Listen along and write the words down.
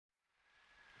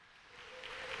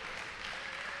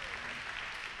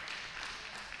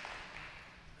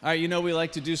All right, we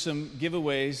like to do some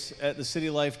giveaways at the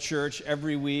City Life Church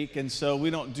every week, and so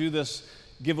we don't do this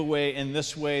giveaway in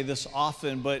this way this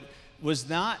often, but was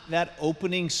not that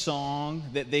opening song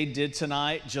that they did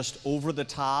tonight just over the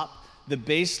top? The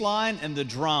bass line and the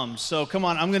drums. So come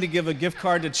on, I'm going to give a gift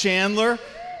card to Chandler.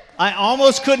 I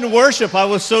almost couldn't worship. I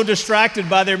was so distracted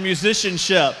by their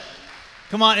musicianship.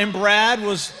 Come on, and Brad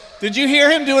did you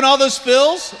hear him doing all those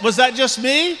fills? Was that just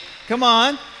me? Come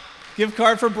on. Gift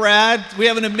card for Brad. We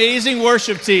have an amazing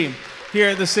worship team here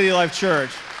at the City Life Church.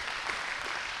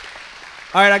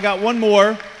 All right, I got one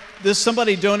more.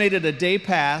 Somebody donated a day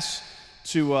pass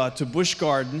to Busch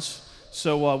Gardens.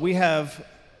 So we have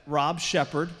Rob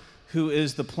Shepard, who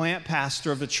is the plant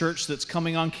pastor of the church that's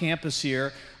coming on campus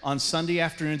here on Sunday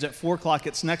afternoons at 4 o'clock.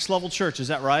 It's Next Level Church, is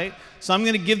that right? So I'm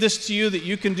going to give this to you that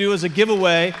you can do as a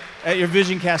giveaway at your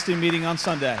vision casting meeting on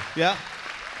Sunday. Yeah?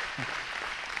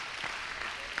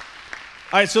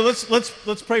 All right, so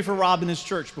let's pray for Rob and his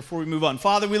church before we move on.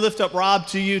 Father, we lift up Rob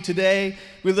to you today.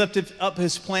 We lift up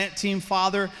his plant team,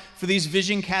 Father, for these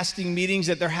vision casting meetings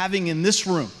that they're having in this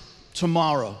room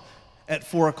tomorrow at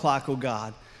 4 o'clock, oh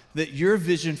God. That your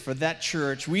vision for that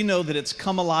church, we know that it's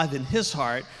come alive in his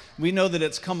heart. We know that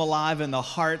it's come alive in the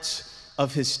hearts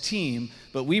of his team,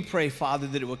 but we pray, Father,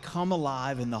 that it would come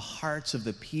alive in the hearts of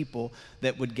the people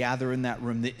that would gather in that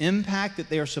room. The impact that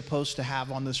they are supposed to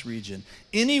have on this region.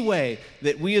 Any way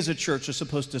that we as a church are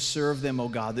supposed to serve them, oh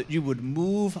God, that you would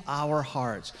move our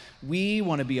hearts. We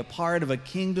want to be a part of a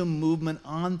kingdom movement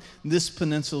on this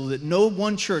peninsula that no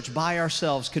one church by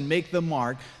ourselves can make the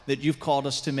mark that you've called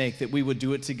us to make, that we would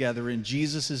do it together in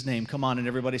Jesus' name. Come on, and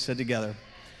everybody said together.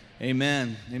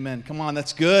 Amen. Amen. Come on,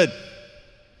 that's good.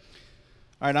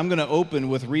 All right, I'm going to open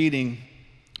with reading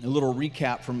a little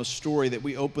recap from a story that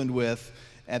we opened with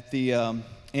at the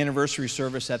anniversary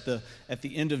service at the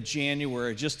end of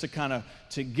January, just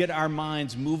to get our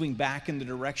minds moving back in the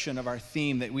direction of our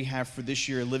theme that we have for this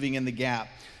year, Living in the Gap.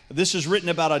 This is written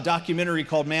about a documentary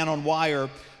called Man on Wire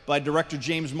by director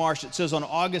James Marsh. It says on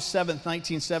August 7th,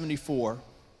 1974,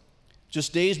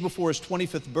 just days before his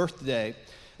 25th birthday,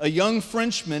 a young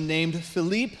Frenchman named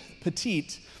Philippe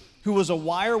Petit, who was a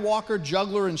wire walker,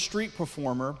 juggler, and street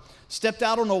performer, stepped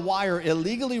out on a wire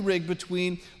illegally rigged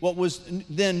between what was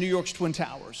then New York's Twin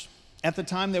Towers. At the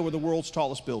time, they were the world's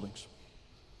tallest buildings.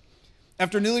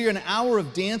 After nearly an hour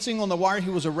of dancing on the wire,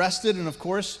 he was arrested, and of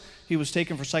course, he was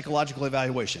taken for psychological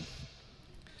evaluation.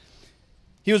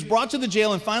 He was brought to the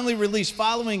jail and finally released.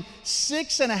 Following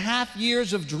 6.5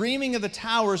 years of dreaming of the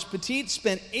towers, Petit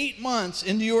spent 8 months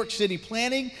in New York City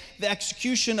planning the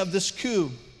execution of this coup.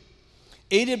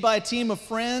 Aided by a team of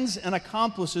friends and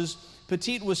accomplices,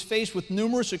 Petit was faced with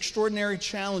numerous extraordinary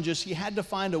challenges. He had to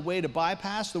find a way to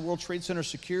bypass the World Trade Center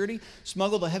security,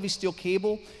 smuggle the heavy steel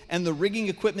cable and the rigging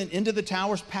equipment into the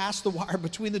towers, pass the wire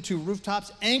between the two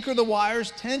rooftops, anchor the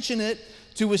wires, tension it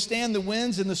to withstand the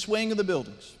winds and the swaying of the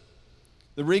buildings.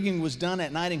 The rigging was done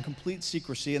at night in complete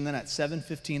secrecy, and then at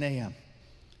 7:15 a.m.,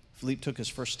 Philippe took his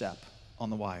first step on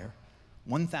the wire,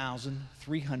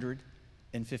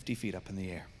 1,350 feet up in the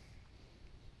air.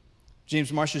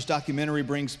 James Marsh's documentary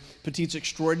brings Petit's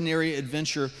extraordinary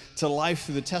adventure to life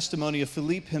through the testimony of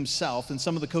Philippe himself and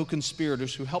some of the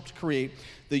co-conspirators who helped create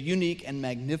the unique and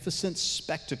magnificent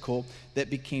spectacle that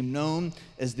became known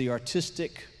as the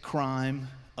artistic crime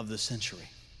of the century.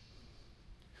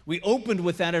 We opened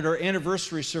with that at our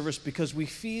anniversary service because we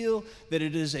feel that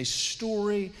it is a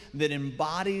story that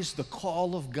embodies the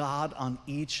call of God on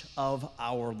each of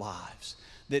our lives.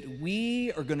 That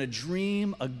we are going to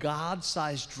dream a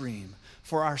God-sized dream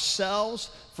for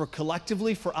ourselves, for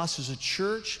collectively, for us as a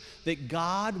church, that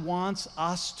God wants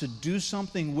us to do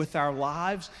something with our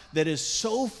lives that is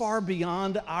so far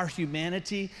beyond our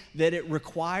humanity that it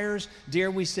requires, dare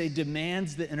we say,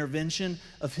 demands the intervention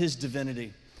of His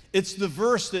divinity. It's the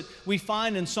verse that we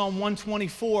find in Psalm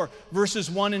 124,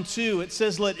 verses 1 and 2. It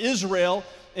says, "Let Israel,"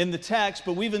 in the text,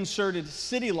 but we've inserted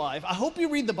City Life. I hope you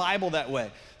read the Bible that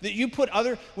way. That you put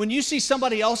when you see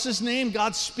somebody else's name,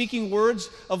 God speaking words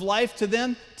of life to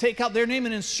them, take out their name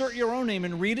and insert your own name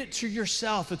and read it to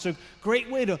yourself. It's a great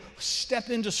way to step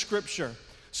into Scripture.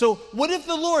 So what if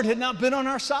the Lord had not been on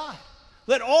our side?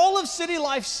 Let all of City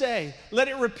Life say, let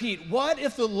it repeat, what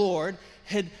if the Lord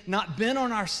had not been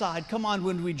on our side? Come on,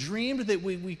 when we dreamed that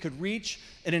we could reach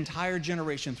an entire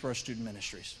generation through our student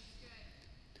ministries.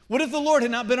 What if the Lord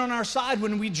had not been on our side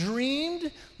when we dreamed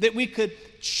that we could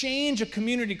change a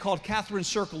community called Catherine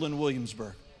Circle in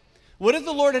Williamsburg? What if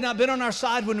the Lord had not been on our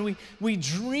side when we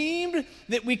dreamed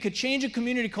that we could change a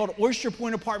community called Oyster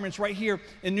Point Apartments right here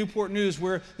in Newport News,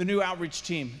 where the new outreach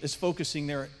team is focusing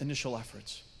their initial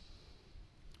efforts?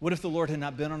 What if the Lord had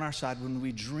not been on our side when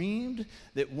we dreamed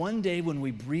that one day when we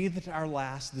breathed our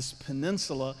last, this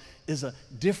peninsula is a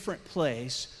different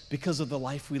place because of the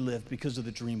life we lived, because of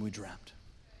the dream we dreamt?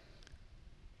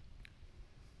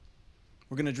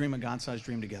 We're going to dream a God-sized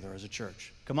dream together as a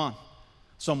church. Come on.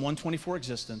 Psalm 124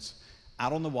 existence,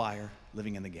 out on the wire,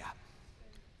 living in the gap.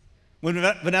 When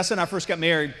Vanessa and I first got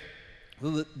married,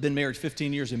 we've been married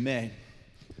 15 years in May,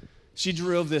 she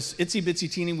drove this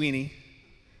itsy-bitsy teeny-weeny,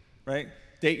 right?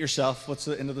 Date yourself. What's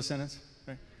the end of the sentence?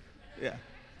 Right? Yeah.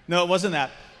 No, it wasn't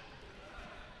that.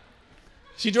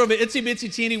 She drove an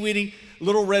itsy-bitsy teeny-weeny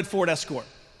little red Ford Escort.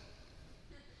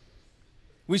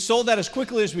 We sold that as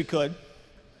quickly as we could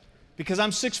because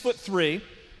I'm 6'3".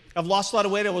 I've lost a lot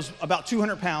of weight. I was about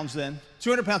 200 pounds then.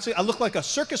 200 pounds. I looked like a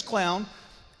circus clown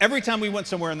every time we went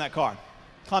somewhere in that car,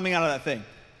 climbing out of that thing.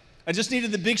 I just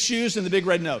needed the big shoes and the big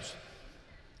red nose.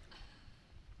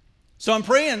 So I'm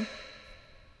praying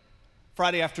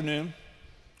Friday afternoon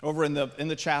over in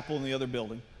the chapel in the other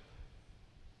building,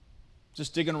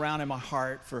 just digging around in my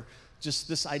heart for just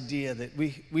this idea that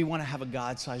we want to have a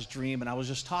God-sized dream. And I was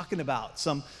just talking about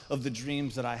some of the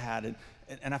dreams that I had,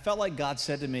 and I felt like God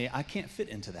said to me, I can't fit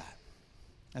into that.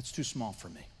 That's too small for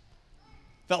me.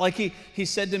 Felt like he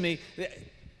said to me,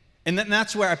 and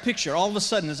that's where I picture, all of a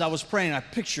sudden as I was praying, I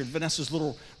pictured Vanessa's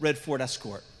little red Ford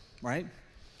Escort, right?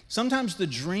 Sometimes the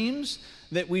dreams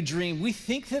that we dream, we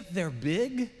think that they're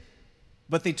big,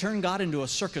 but they turn God into a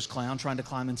circus clown trying to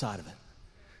climb inside of it.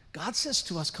 God says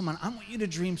to us, come on, I want you to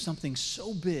dream something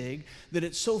so big that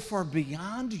it's so far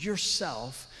beyond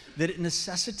yourself that it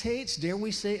necessitates, dare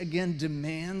we say again,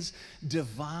 demands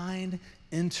divine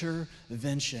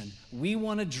intervention. We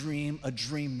want to dream a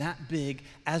dream that big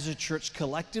as a church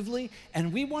collectively,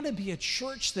 and we want to be a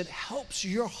church that helps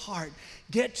your heart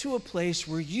get to a place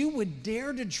where you would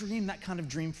dare to dream that kind of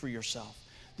dream for yourself,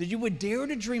 that you would dare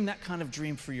to dream that kind of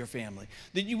dream for your family,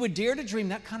 that you would dare to dream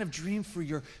that kind of dream for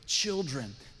your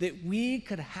children, that we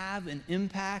could have an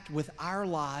impact with our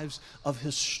lives of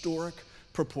historic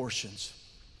proportions.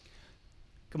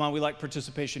 Come on, we like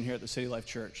participation here at the City Life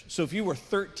Church. So if you were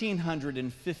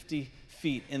 1,350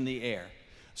 feet in the air,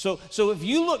 so if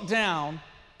you look down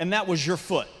and that was your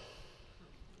foot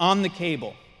on the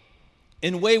cable,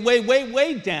 and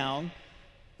way down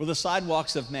were the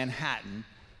sidewalks of Manhattan,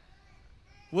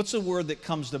 what's a word that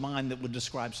comes to mind that would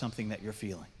describe something that you're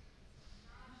feeling?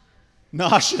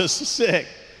 Nauseous, sick.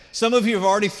 Some of you have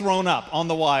already thrown up on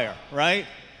the wire, right?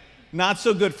 Not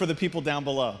so good for the people down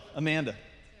below. Amanda.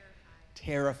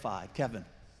 Terrified. Kevin.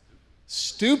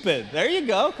 Stupid. There you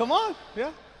go. Come on. Yeah.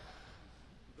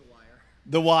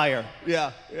 The wire.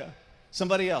 Yeah.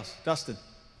 Somebody else. Dustin.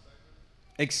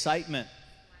 Excitement.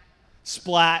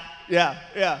 Splat.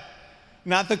 Yeah.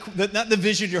 Not the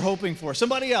vision you're hoping for.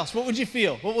 Somebody else. What would you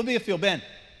feel? What would be a feel? Ben.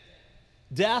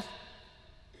 Death.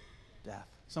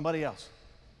 Somebody else.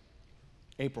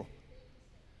 April.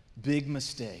 Big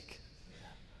mistake.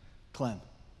 Clem.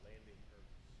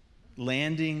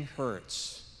 Landing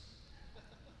hurts.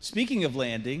 Speaking of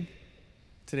landing,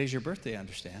 today's your birthday, I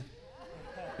understand.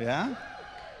 Yeah?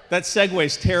 That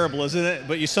segue's terrible, isn't it?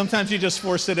 But sometimes you just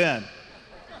force it in.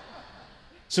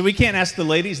 So we can't ask the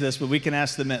ladies this, but we can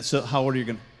ask the men. So how old are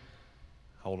you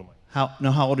How old am I?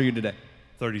 How old are you today?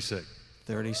 36.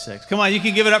 36. Come on, you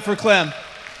can give it up for Clem. All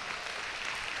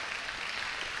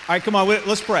right, come on,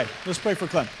 let's pray. Let's pray for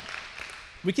Clem.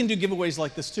 We can do giveaways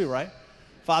like this too, right?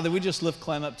 Father, we just lift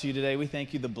Clem up to you today. We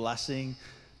thank you the blessing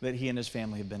that he and his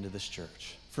family have been to this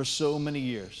church for so many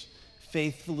years,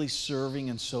 faithfully serving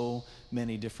in so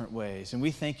many different ways. And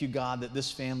we thank you, God, that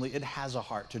this family, it has a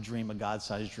heart to dream a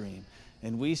God-sized dream.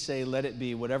 And we say, let it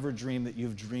be, whatever dream that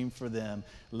you've dreamed for them,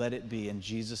 let it be in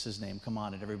Jesus' name. Come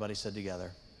on, and everybody said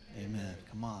together, amen.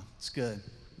 Come on, it's good.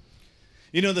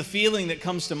 You know, the feeling that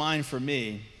comes to mind for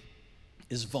me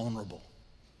is vulnerable.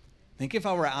 I think if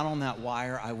I were out on that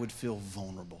wire, I would feel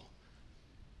vulnerable.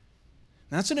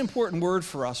 And that's an important word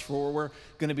for us, for where we're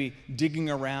going to be digging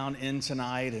around in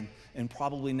tonight and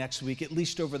probably next week, at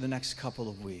least over the next couple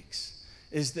of weeks,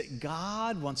 is that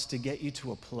God wants to get you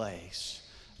to a place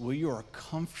where you are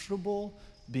comfortable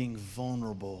being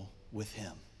vulnerable with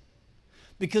him.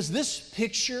 Because this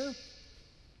picture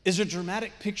is a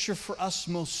dramatic picture for us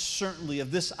most certainly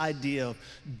of this idea of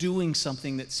doing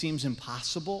something that seems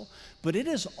impossible, but it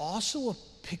is also a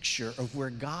picture of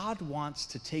where God wants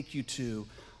to take you to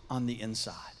on the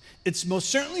inside. It's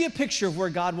most certainly a picture of where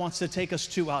God wants to take us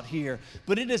to out here,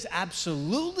 but it is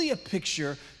absolutely a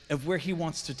picture of where he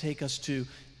wants to take us to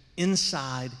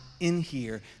inside in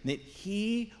here, that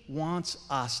he wants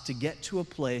us to get to a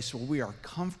place where we are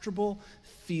comfortable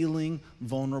feeling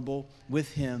vulnerable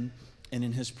with him and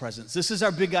in his presence. This is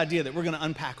our big idea that we're going to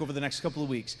unpack over the next couple of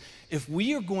weeks. If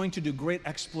we are going to do great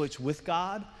exploits with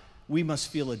God, we must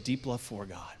feel a deep love for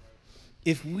God.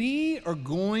 If we are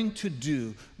going to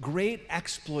do great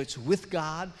exploits with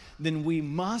God, then we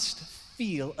must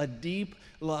feel a deep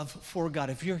love for God.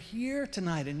 If you're here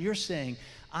tonight and you're saying,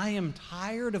 I am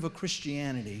tired of a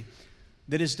Christianity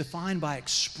that is defined by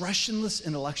expressionless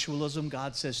intellectualism,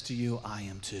 God says to you, I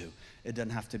am too. It doesn't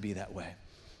have to be that way.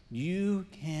 You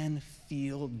can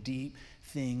feel deep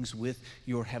things with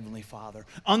your Heavenly Father.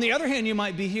 On the other hand, you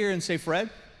might be here and say, Fred,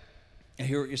 I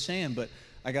hear what you're saying, but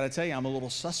I got to tell you, I'm a little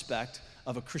suspect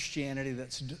of a Christianity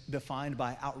that's defined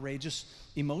by outrageous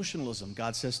emotionalism.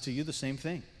 God says to you the same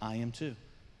thing. I am too.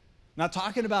 I'm not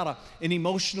talking about an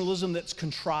emotionalism that's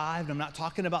contrived. I'm not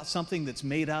talking about something that's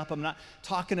made up. I'm not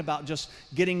talking about just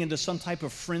getting into some type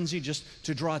of frenzy just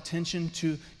to draw attention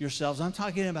to yourselves. I'm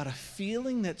talking about a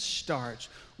feeling that starts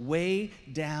way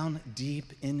down deep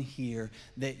in here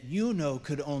that you know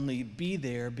could only be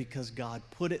there because God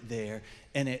put it there,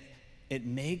 and it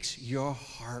makes your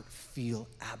heart feel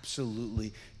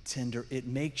absolutely tender. It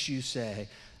makes you say,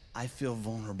 I feel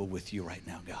vulnerable with you right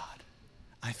now, God.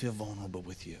 I feel vulnerable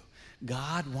with you.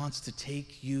 God wants to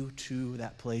take you to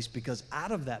that place, because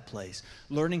out of that place,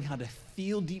 learning how to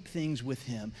feel deep things with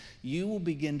him, you will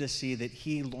begin to see that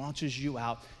he launches you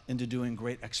out into doing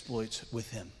great exploits with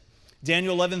him.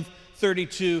 Daniel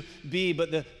 11:32b,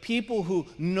 but the people who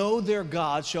know their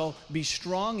God shall be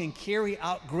strong and carry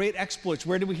out great exploits.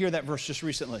 Where did we hear that verse just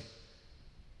recently?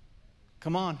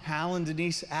 Come on, Hal and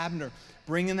Denise Abner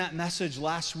bringing that message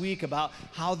last week about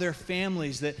how their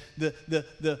families, that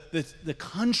the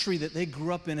country that they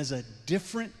grew up in is a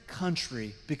different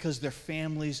country because their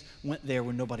families went there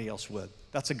when nobody else would.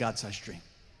 That's a God-sized dream.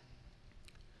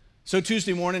 So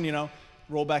Tuesday morning,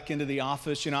 roll back into the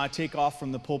office. I take off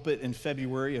from the pulpit in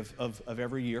February of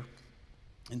every year.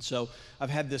 And so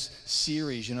I've had this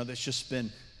series, that's just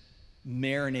been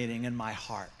marinating in my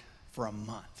heart for a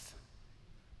month.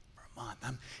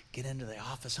 I'm get into the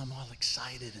office, I'm all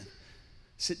excited and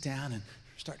sit down and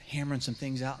start hammering some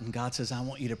things out, and God says, I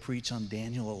want you to preach on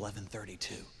Daniel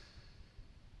 11:32.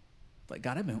 Like,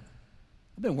 God, I've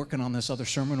been working on this other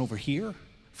sermon over here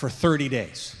for 30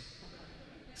 days.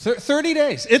 30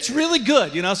 days. It's really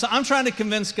good, So I'm trying to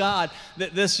convince God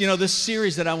that this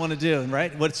series that I want to do,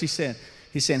 right? What's he saying?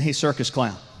 He's saying, hey, circus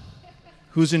clown,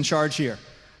 who's in charge here?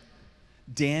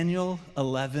 Daniel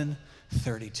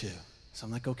 11:32. So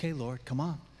I'm like, okay, Lord, come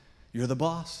on. You're the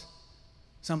boss.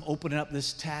 So I'm opening up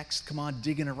this text, come on,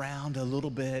 digging around a little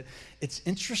bit. It's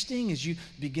interesting as you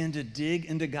begin to dig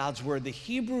into God's word. The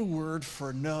Hebrew word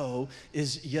for know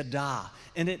is yada.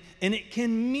 And it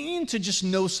can mean to just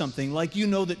know something, like you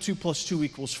know that 2 + 2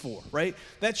 = 4, right?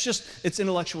 That's just, it's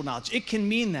intellectual knowledge. It can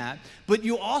mean that, but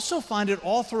you also find it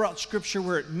all throughout Scripture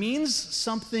where it means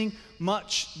something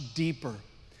much deeper.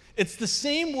 It's the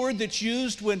same word that's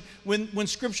used when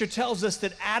Scripture tells us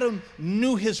that Adam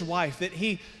knew his wife, that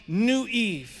he knew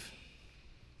Eve.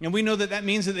 And we know that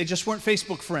means that they just weren't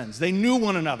Facebook friends. They knew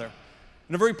one another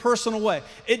in a very personal way.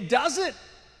 It doesn't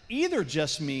either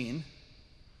just mean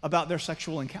about their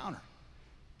sexual encounter.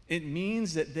 It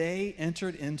means that they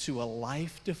entered into a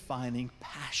life-defining,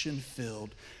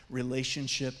 passion-filled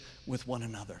relationship with one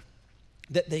another.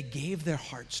 That they gave their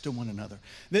hearts to one another,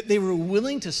 that they were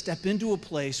willing to step into a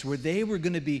place where they were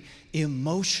going to be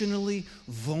emotionally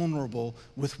vulnerable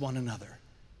with one another.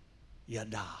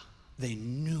 Yada. They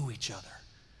knew each other.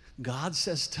 God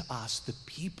says to us, the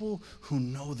people who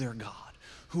know their God,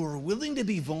 who are willing to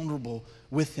be vulnerable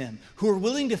with him, who are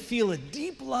willing to feel a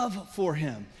deep love for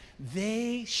him,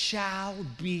 they shall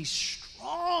be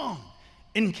strong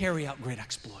and carry out great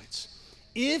exploits.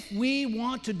 If we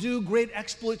want to do great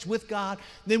exploits with God,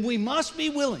 then we must be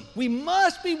willing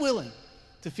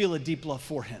to feel a deep love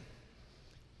for him.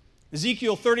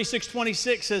 Ezekiel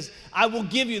 36:26 says, I will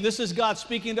give you, this is God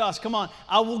speaking to us, come on,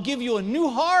 I will give you a new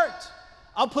heart.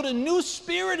 I'll put a new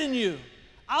spirit in you.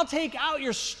 I'll take out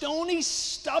your stony,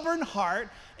 stubborn heart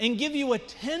and give you a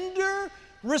tender,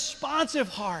 responsive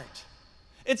heart.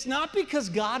 It's not because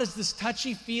God is this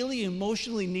touchy-feely,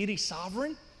 emotionally needy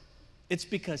sovereign. It's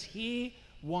because he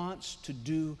wants to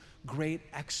do great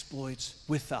exploits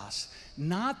with us.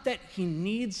 Not that he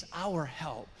needs our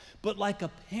help, but like a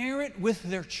parent with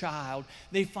their child,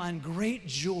 they find great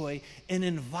joy in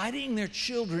inviting their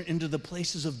children into the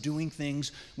places of doing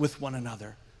things with one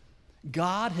another.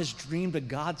 God has dreamed a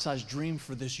God-sized dream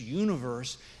for this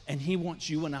universe, and he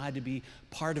wants you and I to be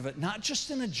part of it, not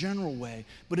just in a general way,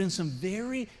 but in some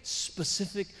very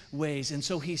specific ways. And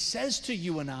so he says to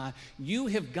you and I, you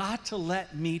have got to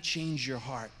let me change your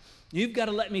heart. You've got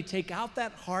to let me take out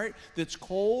that heart that's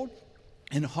cold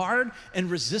and hard and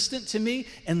resistant to me,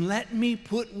 and let me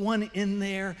put one in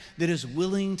there that is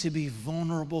willing to be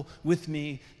vulnerable with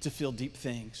me to feel deep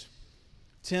things.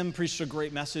 Tim preached a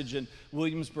great message in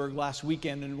Williamsburg last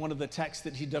weekend, and one of the texts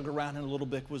that he dug around in a little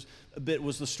bit was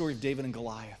the story of David and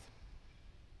Goliath.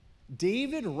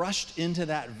 David rushed into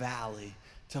that valley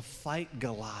to fight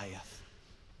Goliath,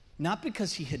 not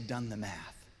because he had done the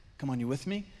math. Come on, you with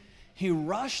me? He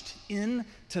rushed into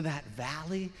that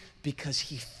valley because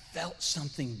he felt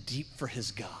something deep for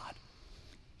his God.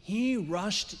 He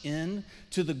rushed in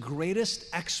to the greatest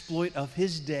exploit of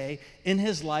his day in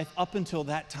his life up until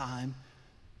that time,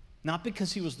 not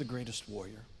because he was the greatest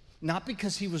warrior, not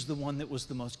because he was the one that was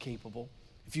the most capable.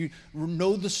 If you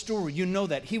know the story, you know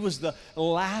that he was the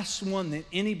last one that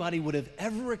anybody would have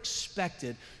ever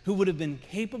expected who would have been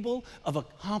capable of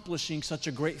accomplishing such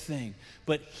a great thing.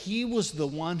 But he was the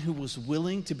one who was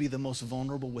willing to be the most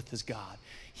vulnerable with his God.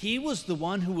 He was the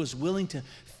one who was willing to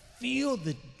feel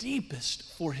the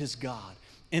deepest for his God.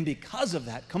 And because of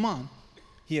that, come on,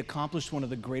 he accomplished one of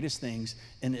the greatest things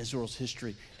in Israel's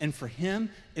history. And for him,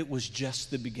 it was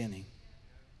just the beginning.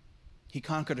 He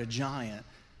conquered a giant,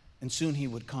 and soon he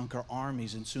would conquer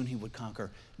armies, and soon he would conquer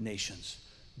nations.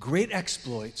 Great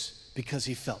exploits because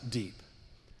he felt deep.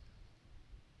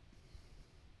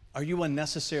 Are you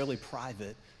unnecessarily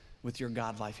private with your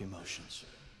God-life emotions?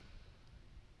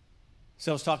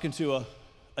 So I was talking to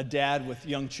a dad with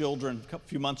young children a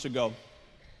few months ago, and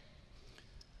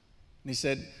he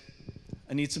said,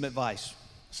 I need some advice. I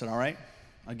said, all right,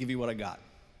 I'll give you what I got.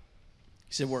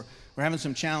 He said, we're having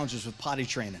some challenges with potty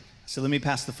training. I said, let me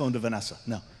pass the phone to Vanessa.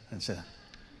 No, I didn't say that.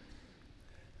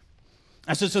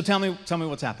 I said, so tell me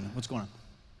what's happening. What's going on?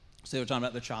 So they were talking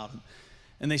about their child.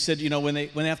 And they said, when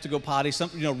they have to go potty,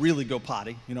 really go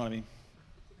potty, you know what I mean?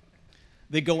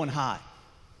 They go and hide.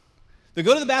 They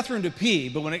go to the bathroom to pee,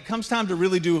 but when it comes time to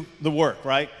really do the work,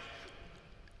 right?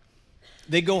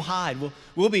 They go hide.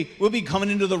 We'll be coming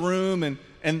into the room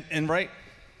and right?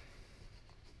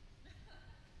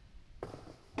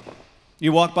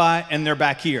 You walk by and they're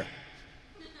back here.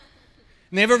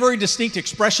 And they have a very distinct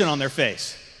expression on their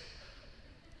face.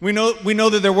 We know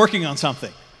that they're working on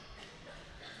something.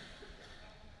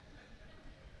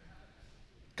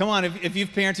 Come on, if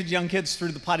you've parented young kids through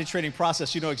the potty training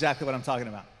process, you know exactly what I'm talking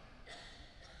about.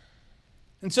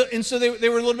 And so they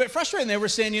were a little bit frustrated, and they were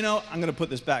saying, I'm going to put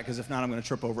this back, because if not, I'm going to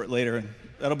trip over it later, and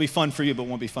that'll be fun for you, but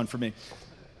won't be fun for me.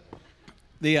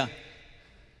 They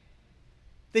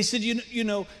said,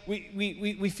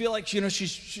 we feel like,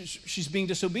 she's being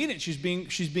disobedient, she's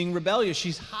being rebellious,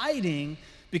 she's hiding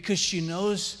because she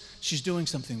knows she's doing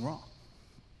something wrong.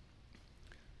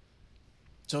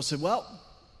 So I said, well,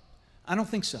 I don't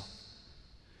think so.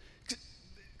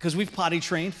 Because we've potty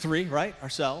trained 3, right,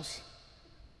 ourselves.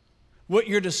 What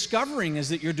you're discovering is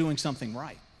that you're doing something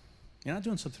right. You're not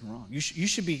doing something wrong. You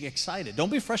should be excited.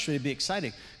 Don't be frustrated, be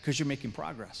excited because you're making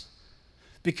progress.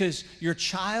 Because your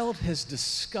child has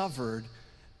discovered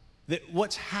that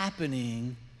what's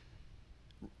happening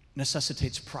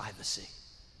necessitates privacy.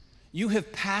 You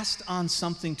have passed on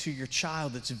something to your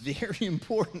child that's very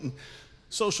important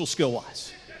social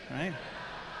skill-wise, right?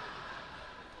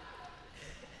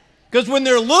 Because when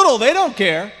they're little, they don't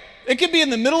care. It could be in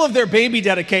the middle of their baby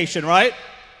dedication, right?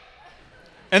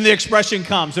 And the expression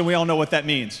comes, and we all know what that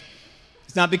means.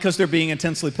 It's not because they're being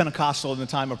intensely Pentecostal in the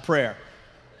time of prayer.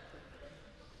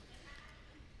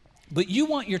 But you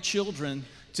want your children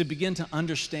to begin to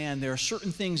understand there are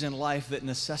certain things in life that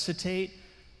necessitate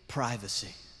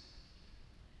privacy.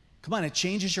 Come on, it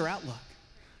changes your outlook.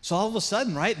 So all of a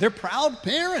sudden, right, they're proud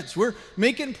parents. We're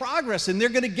making progress, and they're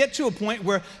going to get to a point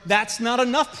where that's not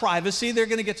enough privacy. They're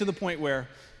going to get to the point where,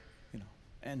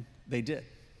 and they did.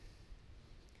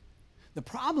 The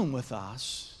problem with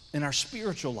us in our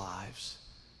spiritual lives,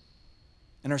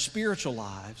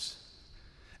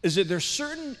 is that there's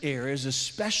certain areas,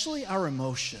 especially our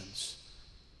emotions,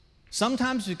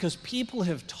 sometimes because people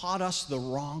have taught us the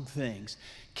wrong things.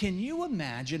 Can you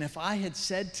imagine if I had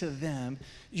said to them,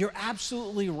 you're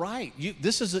absolutely right. You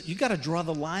got to draw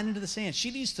the line into the sand.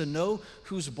 She needs to know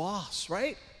who's boss,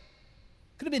 right?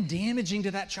 Could have been damaging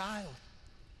to that child.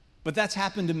 But that's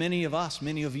happened to many of us,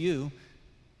 many of you,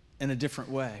 in a different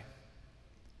way.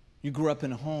 You grew up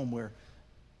in a home where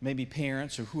maybe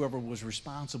parents or whoever was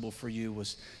responsible for you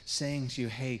was saying to you,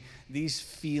 hey, these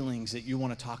feelings that you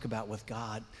want to talk about with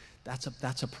God, that's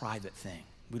a private thing.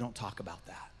 We don't talk about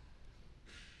that.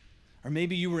 Or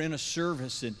maybe you were in a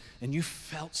service and you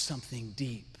felt something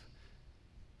deep.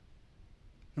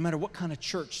 No matter what kind of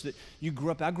church that you grew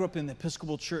up, I grew up in the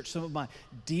Episcopal Church. Some of my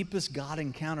deepest God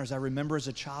encounters I remember as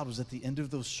a child was at the end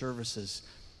of those services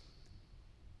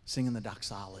singing the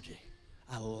doxology.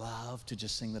 I love to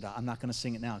just sing I'm not going to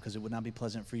sing it now because it would not be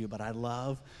pleasant for you, but I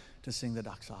love to sing the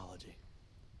doxology.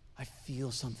 I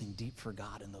feel something deep for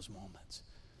God in those moments.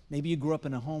 Maybe you grew up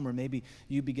in a home, or maybe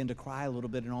you begin to cry a little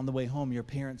bit, and on the way home, your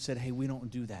parents said, hey, we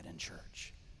don't do that in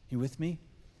church. You with me?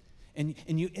 And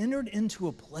you entered into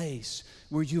a place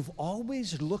where you've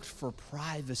always looked for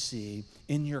privacy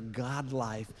in your God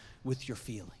life with your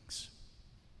feelings.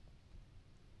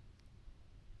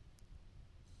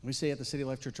 We say at the City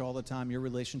Life Church all the time, your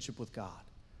relationship with God,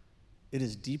 it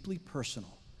is deeply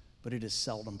personal, but it is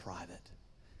seldom private.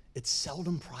 It's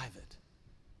seldom private.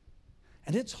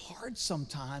 And it's hard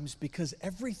sometimes because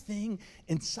everything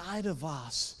inside of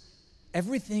us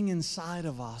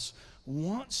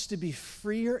wants to be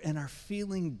freer and are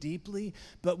feeling deeply,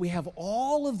 but we have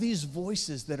all of these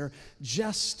voices that are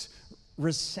just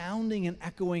resounding and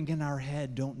echoing in our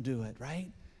head, don't do it,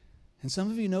 right? And some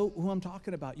of you know who I'm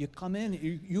talking about. You come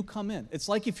in. It's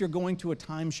like if you're going to a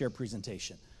timeshare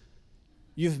presentation.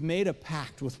 You've made a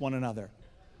pact with one another.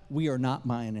 We are not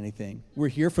buying anything. We're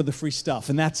here for the free stuff,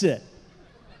 and that's it.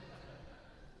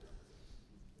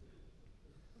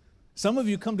 Some of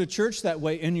you come to church that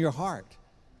way in your heart.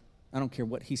 I don't care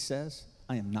what he says.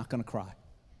 I am not going to cry.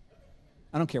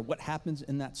 I don't care what happens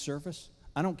in that service.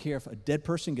 I don't care if a dead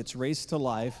person gets raised to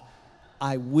life.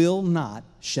 I will not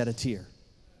shed a tear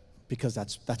because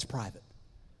that's private.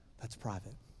 That's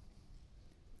private.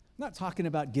 I'm not talking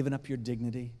about giving up your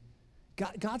dignity.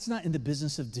 God's not in the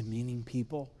business of demeaning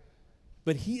people,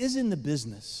 but he is in the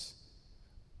business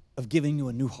of giving you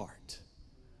a new heart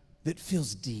that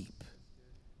feels deep.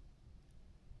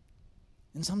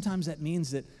 And sometimes that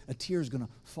means that a tear is going to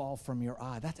fall from your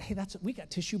eye. We got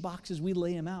tissue boxes, we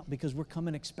lay them out because we're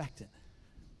coming expectant.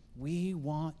 We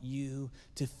want you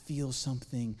to feel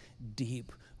something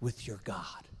deep with your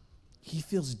God. He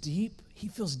feels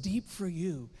deep for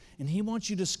you. And he wants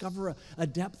you to discover a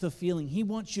depth of feeling. He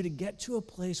wants you to get to a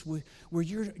place where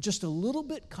you're just a little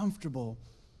bit comfortable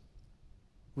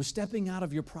with stepping out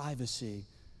of your privacy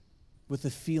with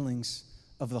the feelings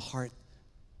of the heart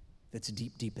that's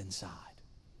deep, deep inside.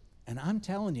 And I'm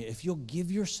telling you, if you'll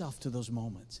give yourself to those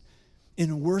moments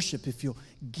in worship, if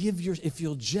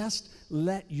you'll just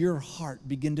let your heart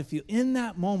begin to feel in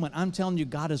that moment, I'm telling you,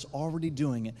 God is already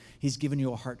doing it. He's given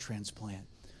you a heart transplant.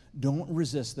 Don't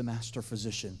resist the master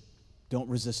physician. Don't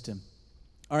resist him.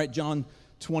 All right, John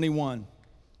 21,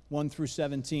 1 through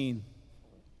 17.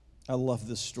 I love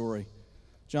this story.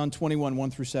 John 21,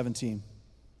 1 through 17.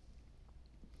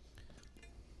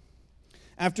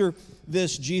 After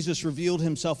this, Jesus revealed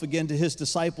himself again to his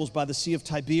disciples by the Sea of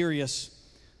Tiberias.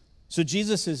 So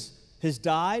Jesus has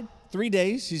died 3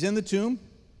 days. He's in the tomb.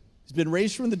 He's been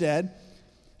raised from the dead.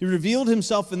 He revealed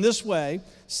himself in this way.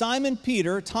 Simon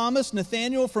Peter, Thomas,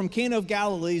 Nathanael from Cana of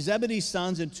Galilee, Zebedee's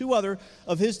sons, and 2 other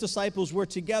of his disciples were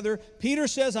together. Peter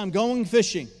says, I'm going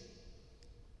fishing.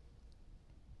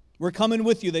 We're coming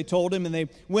with you, they told him, and they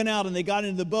went out and they got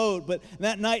into the boat, but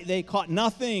that night they caught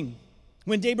nothing.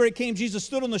 When daybreak came, Jesus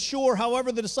stood on the shore.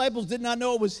 However, the disciples did not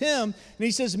know it was him. And he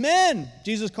says, men,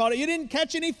 Jesus called it, you didn't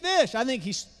catch any fish. I think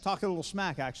he's talking a little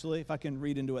smack, actually, if I can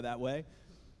read into it that way.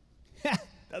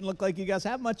 Doesn't look like you guys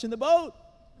have much in the boat.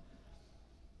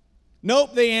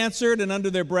 Nope, they answered, and under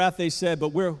their breath they said, but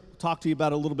we'll talk to you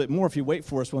about it a little bit more if you wait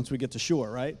for us once we get to shore,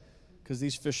 right? Because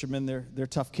these fishermen, they're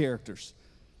tough characters.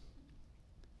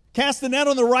 Cast the net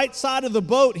on the right side of the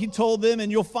boat, he told them,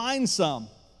 and you'll find some.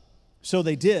 So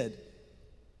they did.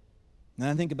 And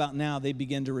I think about now, they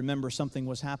begin to remember something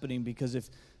was happening because if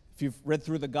you've read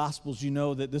through the Gospels, you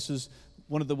know that this is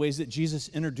one of the ways that Jesus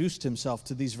introduced himself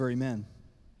to these very men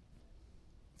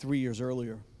 3 years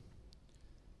earlier.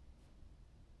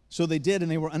 So they did, and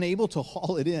they were unable to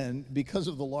haul it in because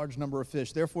of the large number of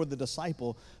fish. Therefore, the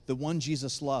disciple, the one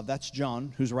Jesus loved, that's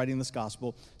John, who's writing this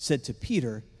gospel, said to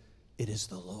Peter, it is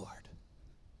the Lord.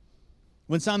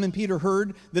 When Simon Peter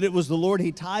heard that it was the Lord,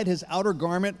 he tied his outer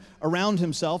garment around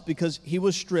himself because he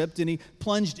was stripped, and he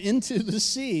plunged into the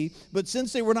sea. But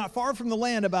since they were not far from the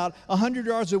land, about 100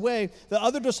 yards away, the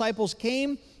other disciples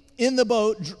came in the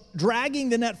boat, dragging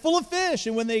the net full of fish.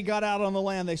 And when they got out on the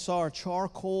land, they saw a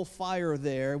charcoal fire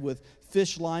there with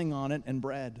fish lying on it and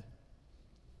bread.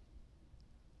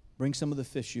 Bring some of the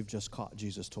fish you've just caught,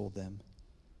 Jesus told them.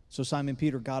 So Simon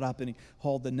Peter got up and he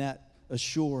hauled the net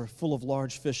ashore full of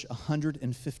large fish,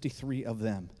 153 of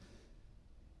them.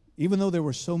 Even though there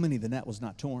were so many, the net was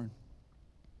not torn.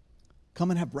 Come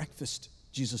and have breakfast,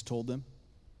 Jesus told them.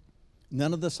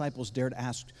 None of the disciples dared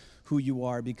ask who you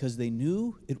are because they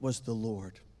knew it was the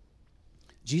Lord.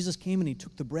 Jesus came and he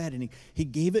took the bread and he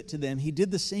gave it to them. He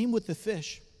did the same with the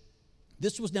fish.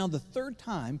 This was now the third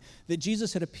time that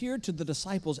Jesus had appeared to the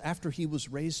disciples after he was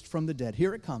raised from the dead.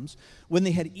 Here it comes. When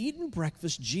they had eaten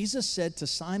breakfast, Jesus said to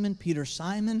Simon Peter,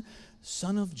 "Simon,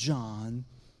 son of John,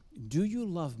 do you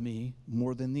love me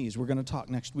more than these?" We're going to talk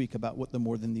next week about what the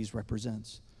more than these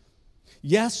represents.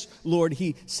 "Yes, Lord,"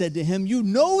 he said to him, "you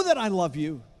know that I love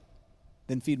you."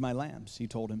 "Then feed my lambs," he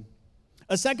told him.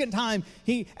 A second time,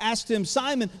 he asked him,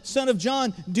 "Simon, son of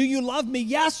John, do you love me?"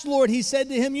 "Yes, Lord," he said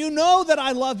to him, "you know that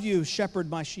I love you." "Shepherd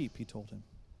my sheep," he told him.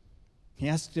 He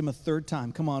asked him a third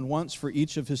time, come on, once for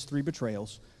each of his 3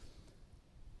 betrayals.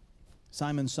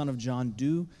 "Simon, son of John,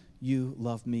 do you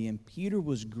love me?" And Peter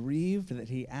was grieved that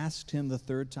he asked him the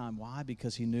third time. Why?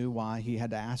 Because he knew why he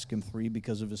had to ask him 3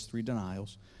 because of his 3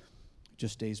 denials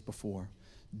just days before.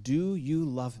 "Do you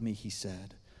love me?" he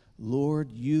said.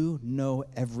 "Lord, you know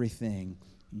everything.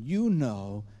 You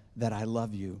know that I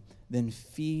love you." "Then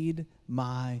feed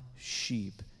my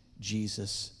sheep,"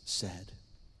 Jesus said.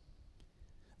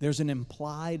 There's an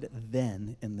implied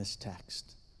 "then" in this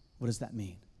text. What does that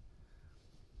mean?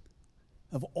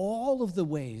 Of all the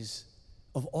ways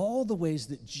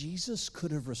that Jesus could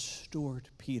have restored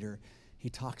Peter, he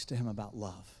talks to him about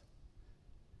love.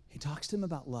 He talks to him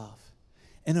about love.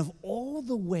 And of all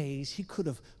the ways he could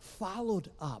have followed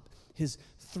up his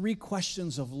 3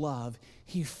 questions of love,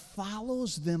 he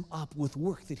follows them up with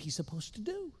work that he's supposed to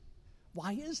do.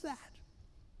 Why is that?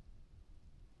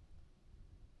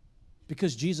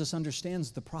 Because Jesus understands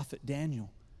the prophet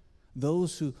Daniel.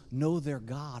 Those who know their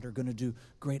God are going to do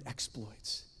great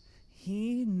exploits.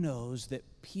 He knows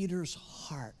that Peter's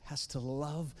heart has to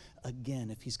love again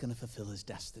if he's going to fulfill his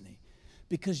destiny.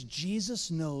 Because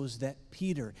Jesus knows that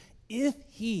Peter, if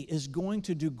he is going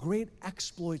to do great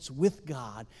exploits with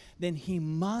God, then he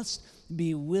must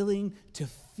be willing to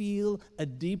feel a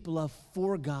deep love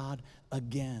for God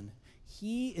again.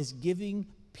 He is giving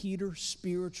Peter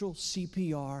spiritual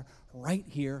CPR right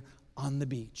here on the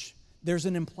beach. There's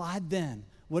an implied then.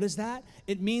 What is that?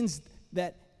 It means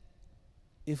that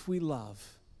if we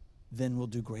love, then we'll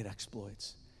do great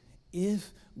exploits.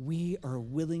 If we are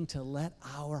willing to let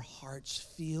our hearts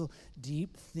feel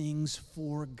deep things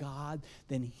for God,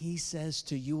 then he says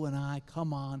to you and I,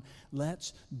 come on,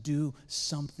 let's do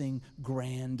something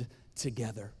grand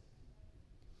together.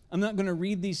 I'm not going to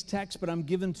read these texts, but I'm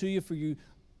giving to you for you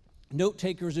note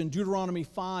takers in Deuteronomy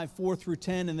 5, 4 through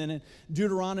 10, and then in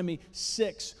Deuteronomy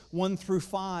 6, 1 through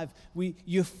 5,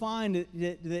 you find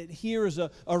that here is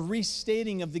a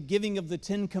restating of the giving of the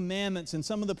 10 Commandments and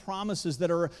some of the promises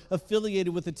that are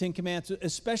affiliated with the 10 Commandments,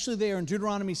 especially there in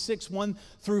Deuteronomy 6, 1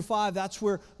 through 5. That's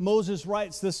where Moses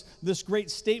writes this great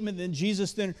statement that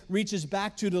Jesus then reaches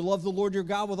back to love the Lord your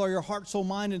God with all your heart, soul,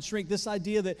 mind, and strength. This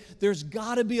idea that there's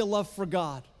got to be a love for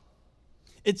God.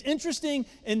 It's interesting,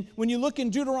 and when you look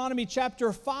in Deuteronomy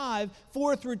chapter 5,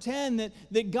 4 through 10,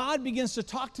 that God begins to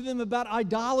talk to them about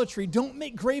idolatry. Don't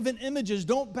make graven images.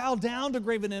 Don't bow down to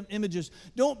graven images.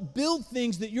 Don't build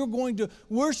things that you're going to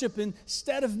worship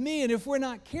instead of me. And if we're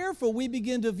not careful, we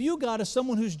begin to view God as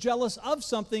someone who's jealous of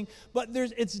something. But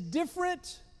it's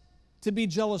different to be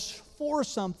jealous for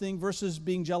something versus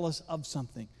being jealous of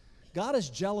something. God is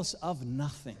jealous of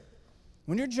nothing.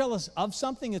 When you're jealous of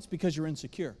something, it's because you're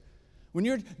insecure. When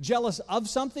you're jealous of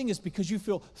something, it's because you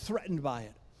feel threatened by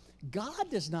it. God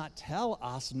does not tell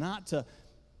us not to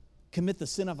commit the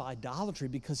sin of idolatry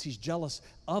because he's jealous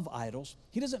of idols.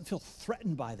 He doesn't feel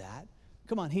threatened by that.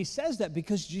 Come on, he says that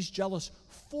because he's jealous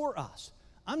for us.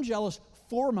 I'm jealous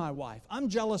for my wife. I'm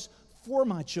jealous for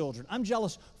my children. I'm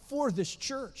jealous for this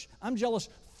church. I'm jealous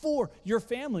for your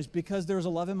families because there's a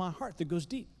love in my heart that goes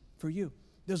deep for you.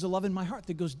 There's a love in my heart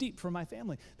that goes deep for my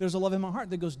family. There's a love in my heart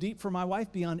that goes deep for my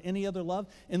wife beyond any other love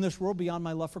in this world, beyond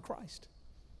my love for Christ.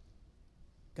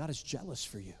 God is jealous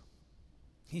for you.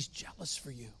 He's jealous for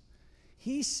you.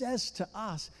 He says to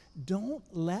us, don't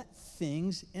let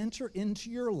things enter into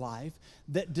your life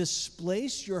that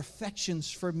displace your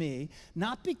affections for me,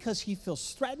 not because he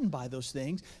feels threatened by those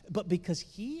things, but because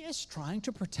he is trying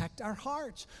to protect our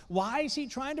hearts. Why is he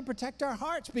trying to protect our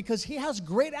hearts? Because he has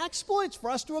great exploits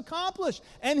for us to accomplish.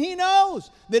 And he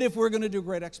knows that if we're going to do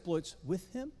great exploits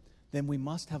with him, then we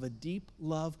must have a deep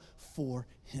love for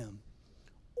him.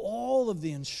 All of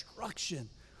the instruction,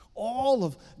 all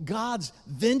of God's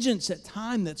vengeance at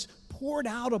time that's poured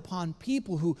out upon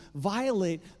people who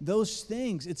violate those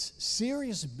things. It's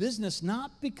serious business,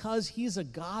 not because he's a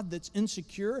God that's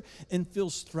insecure and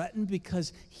feels threatened,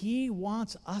 because he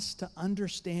wants us to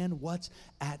understand what's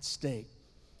at stake.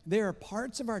 There are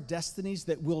parts of our destinies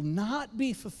that will not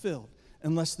be fulfilled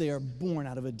unless they are born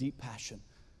out of a deep passion,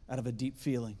 out of a deep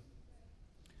feeling.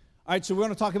 All right, so we're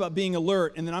going to talk about being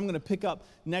alert, and then I'm going to pick up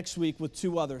next week with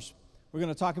 2 others. We're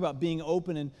going to talk about being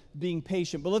open and being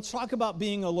patient. But let's talk about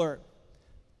being alert.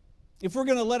 If we're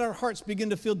going to let our hearts begin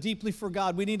to feel deeply for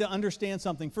God, we need to understand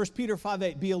something. 1 Peter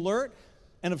 5:8, be alert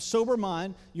and of sober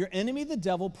mind. Your enemy, the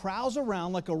devil, prowls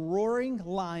around like a roaring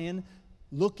lion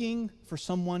looking for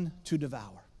someone to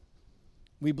devour.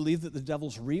 We believe that the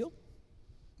devil's real.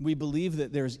 We believe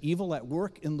that there's evil at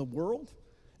work in the world.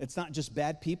 It's not just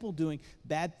bad people doing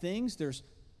bad things. There's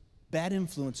bad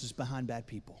influences behind bad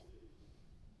people.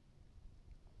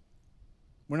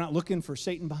 We're not looking for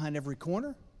Satan behind every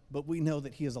corner, but we know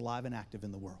that he is alive and active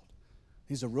in the world.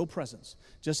 He's a real presence.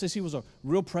 Just as he was a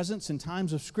real presence in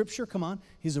times of Scripture, come on,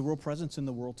 he's a real presence in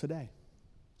the world today.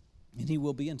 And he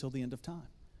will be until the end of time.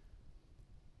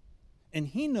 And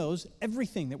he knows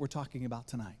everything that we're talking about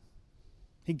tonight.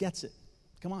 He gets it.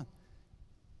 Come on.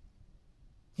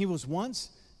 He was once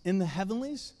in the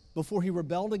heavenlies before he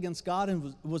rebelled against God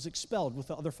and was expelled with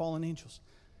the other fallen angels.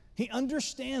 He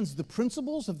understands the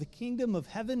principles of the kingdom of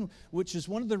heaven, which is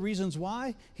one of the reasons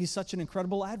why he's such an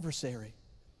incredible adversary.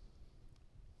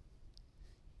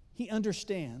 He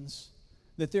understands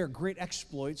that there are great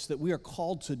exploits that we are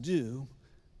called to do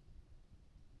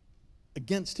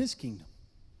against his kingdom.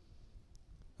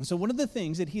 And so one of the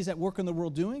things that he's at work in the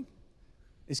world doing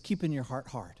is keeping your heart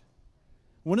hard.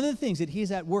 One of the things that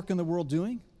he's at work in the world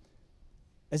doing,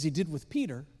 as he did with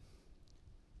Peter,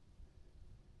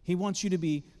 he wants you to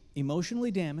be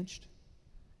emotionally damaged.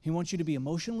 He wants you to be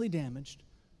emotionally damaged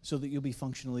so that you'll be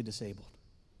functionally disabled.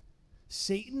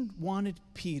 Satan wanted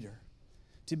Peter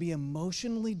to be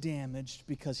emotionally damaged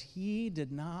because he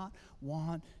did not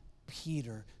want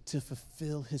Peter to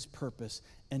fulfill his purpose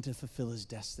and to fulfill his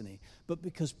destiny, but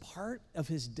because part of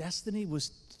his destiny was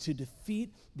to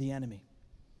defeat the enemy.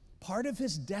 Part of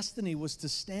his destiny was to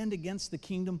stand against the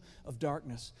kingdom of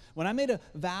darkness. When I made a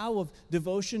vow of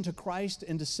devotion to Christ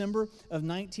in December of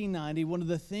 1990, one of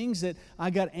the things that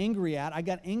I got angry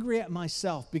at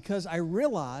myself because I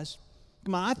realized,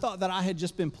 I thought that I had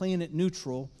just been playing it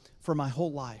neutral for my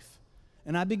whole life.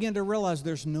 And I began to realize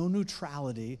there's no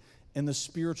neutrality in the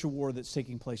spiritual war that's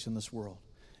taking place in this world.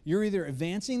 You're either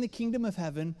advancing the kingdom of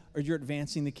heaven or you're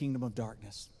advancing the kingdom of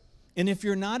darkness. And if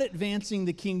you're not advancing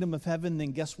the kingdom of heaven,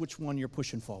 then guess which one you're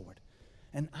pushing forward.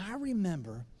 And I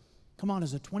remember,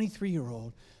 as a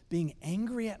 23-year-old, being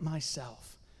angry at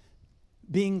myself,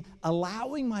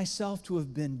 allowing myself to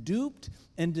have been duped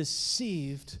and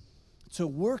deceived to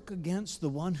work against the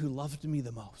one who loved me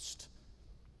the most.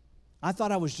 I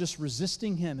thought I was just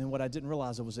resisting him, and what I didn't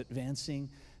realize, I was advancing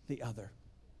the other.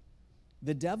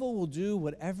 The devil will do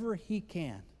whatever he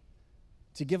can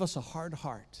to give us a hard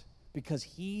heart because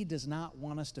he does not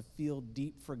want us to feel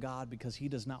deep for God, because he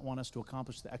does not want us to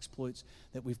accomplish the exploits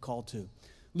that we've called to.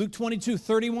 Luke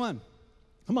 22:31.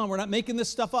 Come on, we're not making this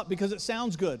stuff up because it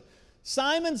sounds good.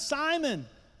 Simon, Simon,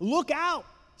 look out.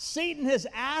 Satan has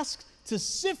asked to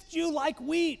sift you like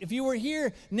wheat. If you were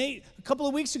here, Nate, a couple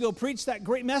of weeks ago, preached that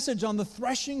great message on the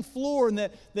threshing floor and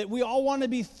that we all want to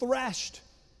be threshed.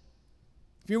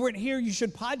 If you weren't here, you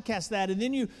should podcast that. And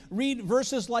then you read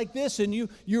verses like this and you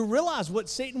realize what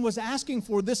Satan was asking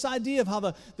for, this idea of how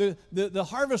the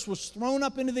harvest was thrown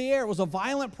up into the air. It was a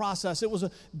violent process. It was a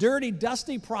dirty,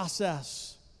 dusty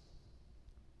process.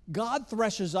 God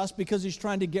threshes us because he's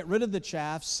trying to get rid of the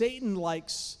chaff. Satan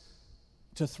likes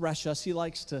to thresh us. He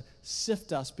likes to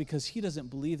sift us because he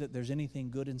doesn't believe that there's anything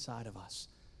good inside of us.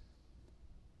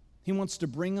 He wants to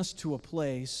bring us to a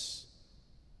place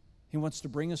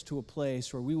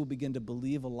where we will begin to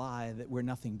believe a lie that we're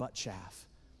nothing but chaff.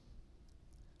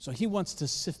 So he wants to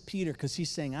sift Peter because he's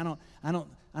saying, I don't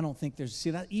think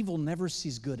that evil never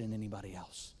sees good in anybody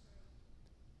else.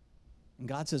 And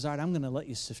God says, all right, I'm going to let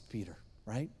you sift Peter,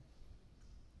 right?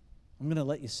 I'm going to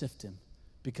let you sift him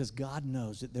because God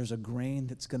knows that there's a grain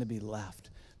that's going to be left.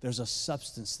 There's a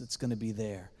substance that's going to be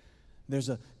there. There's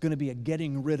going to be a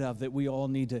getting rid of that we all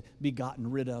need to be gotten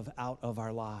rid of out of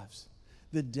our lives.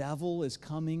 The devil is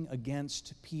coming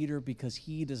against Peter because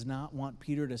he does not want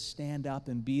Peter to stand up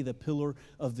and be the pillar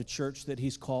of the church that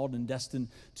he's called and destined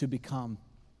to become.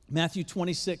 Matthew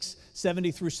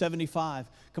 26:70-75.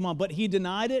 Come on, but he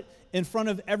denied it in front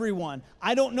of everyone.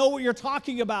 I don't know what you're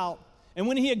talking about. And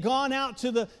when he had gone out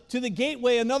to the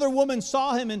gateway, another woman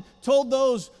saw him and told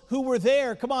those who were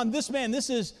there, come on, this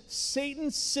is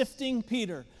Satan sifting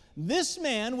Peter. This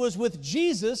man was with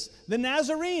Jesus, the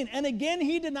Nazarene. And again,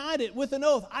 he denied it with an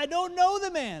oath. I don't know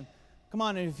the man. Come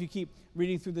on, and if you keep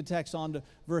reading through the text on to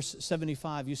verse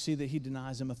 75, you see that he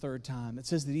denies him a third time. It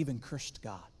says that he even cursed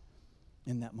God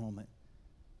in that moment.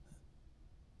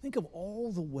 Think of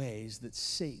all the ways that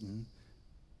Satan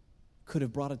could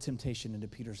have brought a temptation into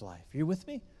Peter's life. Are you with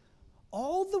me?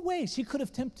 All the ways he could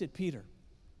have tempted Peter.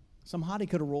 Some hottie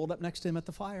could have rolled up next to him at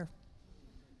the fire.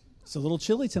 It's a little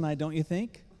chilly tonight, don't you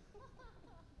think?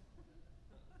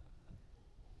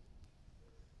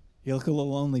 You look a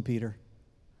little lonely, Peter.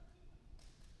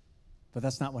 But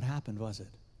that's not what happened, was it?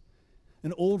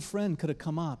 An old friend could have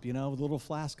come up, with a little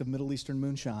flask of Middle Eastern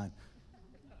moonshine.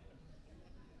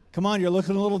 Come on, you're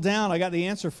looking a little down. I got the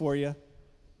answer for you.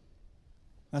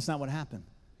 That's not what happened.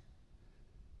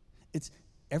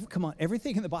 Come on,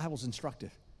 everything in the Bible is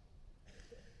instructive.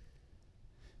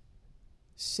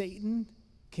 Satan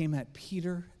came at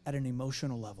Peter at an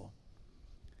emotional level.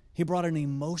 He brought an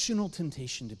emotional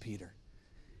temptation to Peter.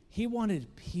 He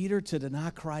wanted Peter to deny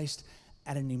Christ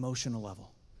at an emotional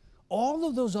level. All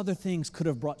of those other things could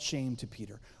have brought shame to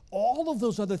Peter. All of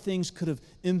those other things could have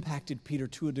impacted Peter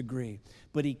to a degree.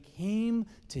 But he came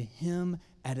to him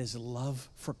at his love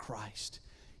for Christ.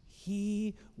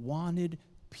 He wanted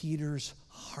Peter's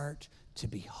heart to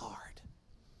be hard.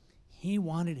 He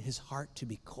wanted his heart to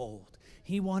be cold.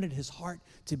 He wanted his heart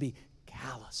to be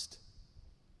calloused.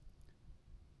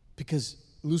 Because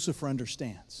Lucifer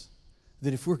understands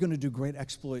that if we're going to do great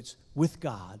exploits with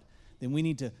God, then we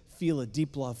need to feel a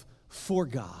deep love for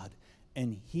God.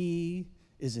 And he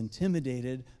is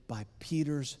intimidated by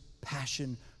Peter's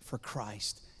passion for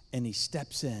Christ. And he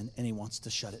steps in and he wants to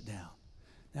shut it down.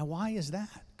 Now, why is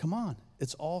that? Come on,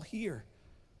 it's all here.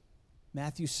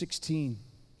 Matthew 16.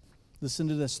 Listen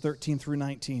to this, 13 through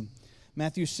 19.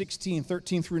 Matthew 16,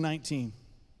 13 through 19.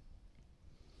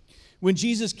 When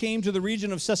Jesus came to the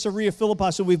region of Caesarea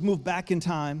Philippi, so we've moved back in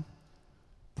time,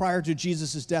 prior to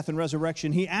Jesus' death and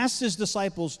resurrection, he asked his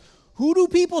disciples, "Who do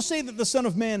people say that the Son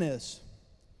of Man is?"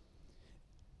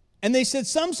 And they said,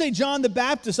 "Some say John the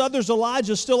Baptist, others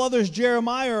Elijah, still others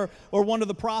Jeremiah or one of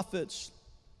the prophets."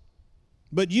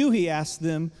 "But you," he asked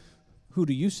them, "who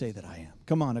do you say that I am?"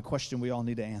 Come on, a question we all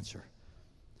need to answer.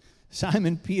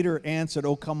 Simon Peter answered,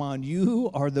 "Oh, come on,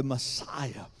 you are the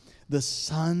Messiah, the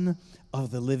Son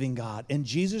of the living God." And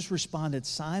Jesus responded,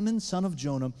 "Simon, son of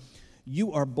Jonah,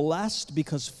 you are blessed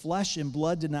because flesh and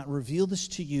blood did not reveal this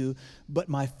to you, but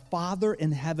my Father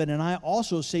in heaven. And I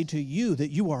also say to you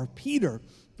that you are Peter.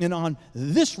 And on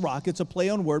this rock," it's a play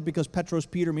on word because Petros,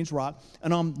 Peter means rock,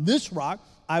 "and on this rock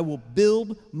I will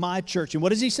build my church." And what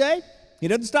does he say? He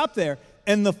doesn't stop there.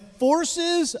 "And the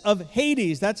forces of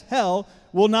Hades," that's hell,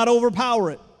 "will not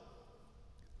overpower it."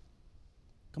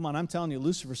 Come on, I'm telling you,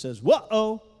 Lucifer says,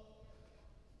 whoa,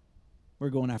 we're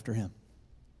going after him.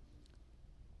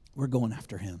 We're going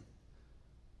after him.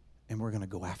 And we're going to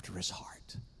go after his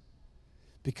heart.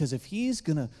 Because if he's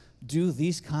going to do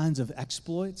these kinds of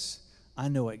exploits, I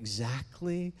know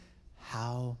exactly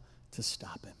how to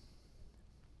stop him.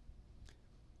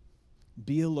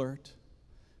 Be alert.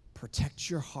 Protect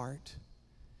your heart.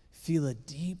 Feel a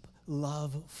deep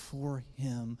love for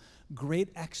him. Great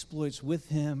exploits with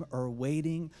him are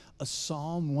waiting. A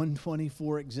Psalm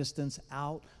 124 existence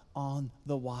out on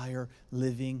the wire,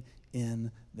 living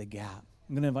in the gap.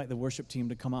 I'm going to invite the worship team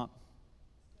to come up.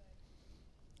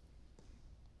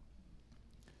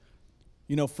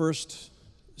 First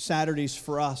Saturdays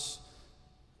for us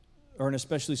are an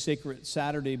especially sacred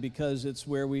Saturday because it's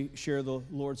where we share the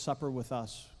Lord's Supper with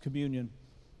us, communion.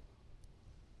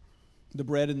 The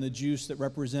bread and the juice that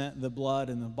represent the blood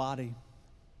and the body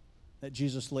that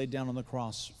Jesus laid down on the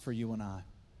cross for you and I.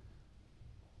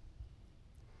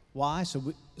 Why?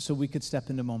 So we could step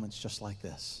into moments just like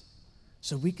this.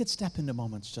 So we could step into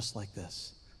moments just like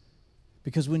this.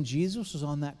 Because when Jesus was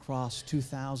on that cross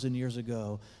 2,000 years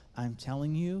ago, I'm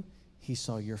telling you, he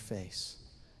saw your face.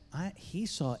 He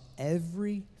saw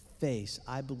every face,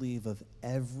 I believe, of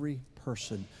every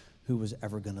person who was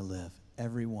ever going to live.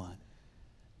 Every one.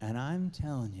 And I'm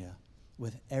telling you,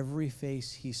 with every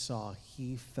face he saw,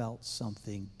 he felt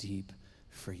something deep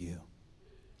for you.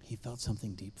 He felt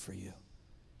something deep for you.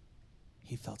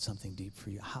 He felt something deep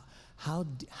for you. How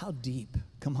deep,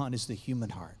 come on, is the human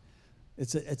heart?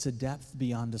 It's a depth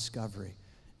beyond discovery.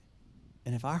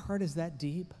 And if our heart is that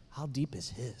deep, how deep is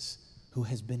his, who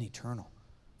has been eternal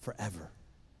forever?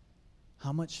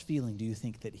 How much feeling do you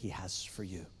think that he has for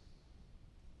you?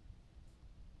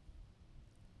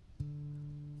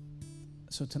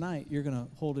 So tonight, you're going to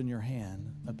hold in your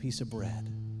hand a piece of bread,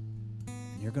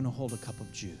 and you're going to hold a cup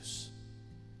of juice.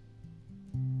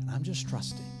 And I'm just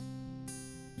trusting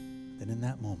that in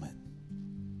that moment,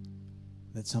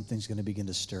 that something's going to begin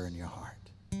to stir in your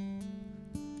heart.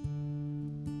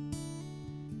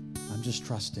 I'm just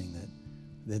trusting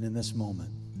that in this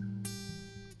moment,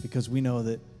 because we know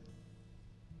that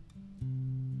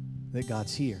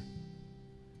God's here,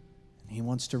 and he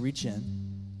wants to reach in,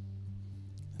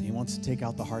 and he wants to take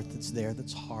out the heart that's there,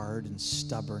 that's hard and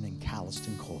stubborn and calloused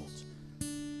and cold.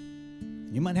 And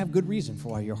You might have good reason for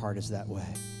why your heart is that way.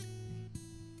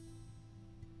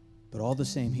 But all the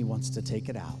same, he wants to take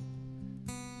it out.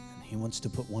 And he wants to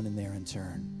put one in there in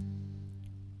turn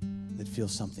that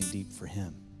feels something deep for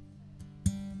him.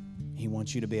 He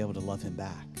wants you to be able to love him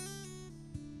back.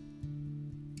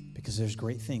 Because there's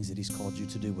great things that he's called you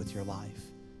to do with your life.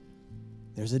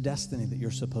 There's a destiny that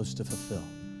you're supposed to fulfill.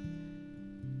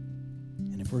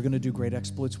 And if we're going to do great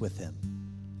exploits with him,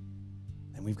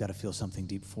 then we've got to feel something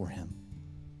deep for him.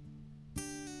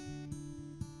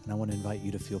 And I want to invite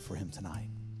you to feel for him tonight.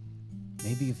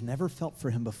 Maybe you've never felt for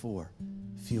him before.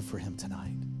 Feel for him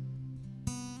tonight.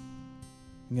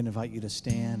 I'm going to invite you to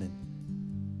stand, and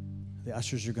the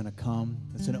ushers are going to come.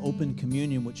 It's an open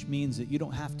communion, which means that you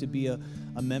don't have to be a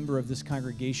member of this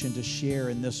congregation to share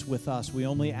in this with us. We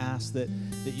only ask that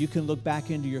you can look back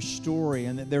into your story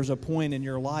and that there's a point in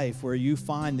your life where you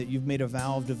find that you've made a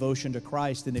vow of devotion to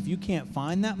Christ. And if you can't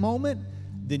find that moment,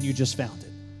 then you just found it.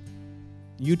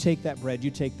 You take that bread, you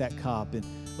take that cup, and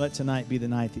let tonight be the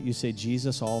night that you say,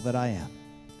 Jesus, all that I am,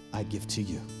 I give to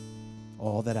you.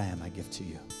 All that I am, I give to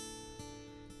you.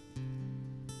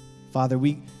 Father,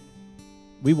 we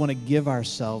want to give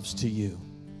ourselves to you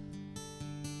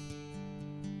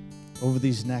over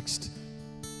these next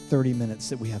 30 minutes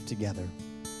that we have together.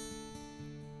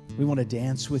 We want to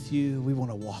dance with you. We want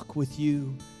to walk with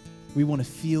you. We want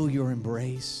to feel your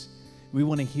embrace. We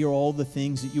want to hear all the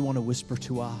things that you want to whisper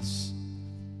to us.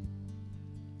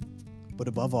 But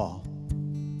above all,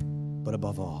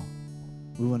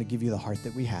 we want to give you the heart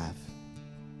that we have,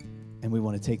 and we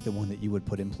want to take the one that you would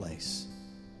put in place,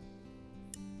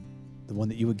 the one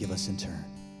that you would give us in turn.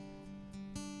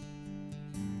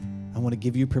 I want to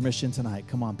give you permission tonight,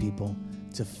 come on people,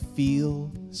 to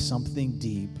feel something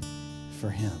deep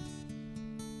for him.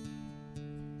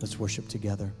 Let's worship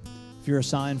together. If you're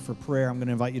assigned for prayer, I'm going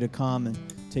to invite you to come and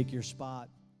take your spot.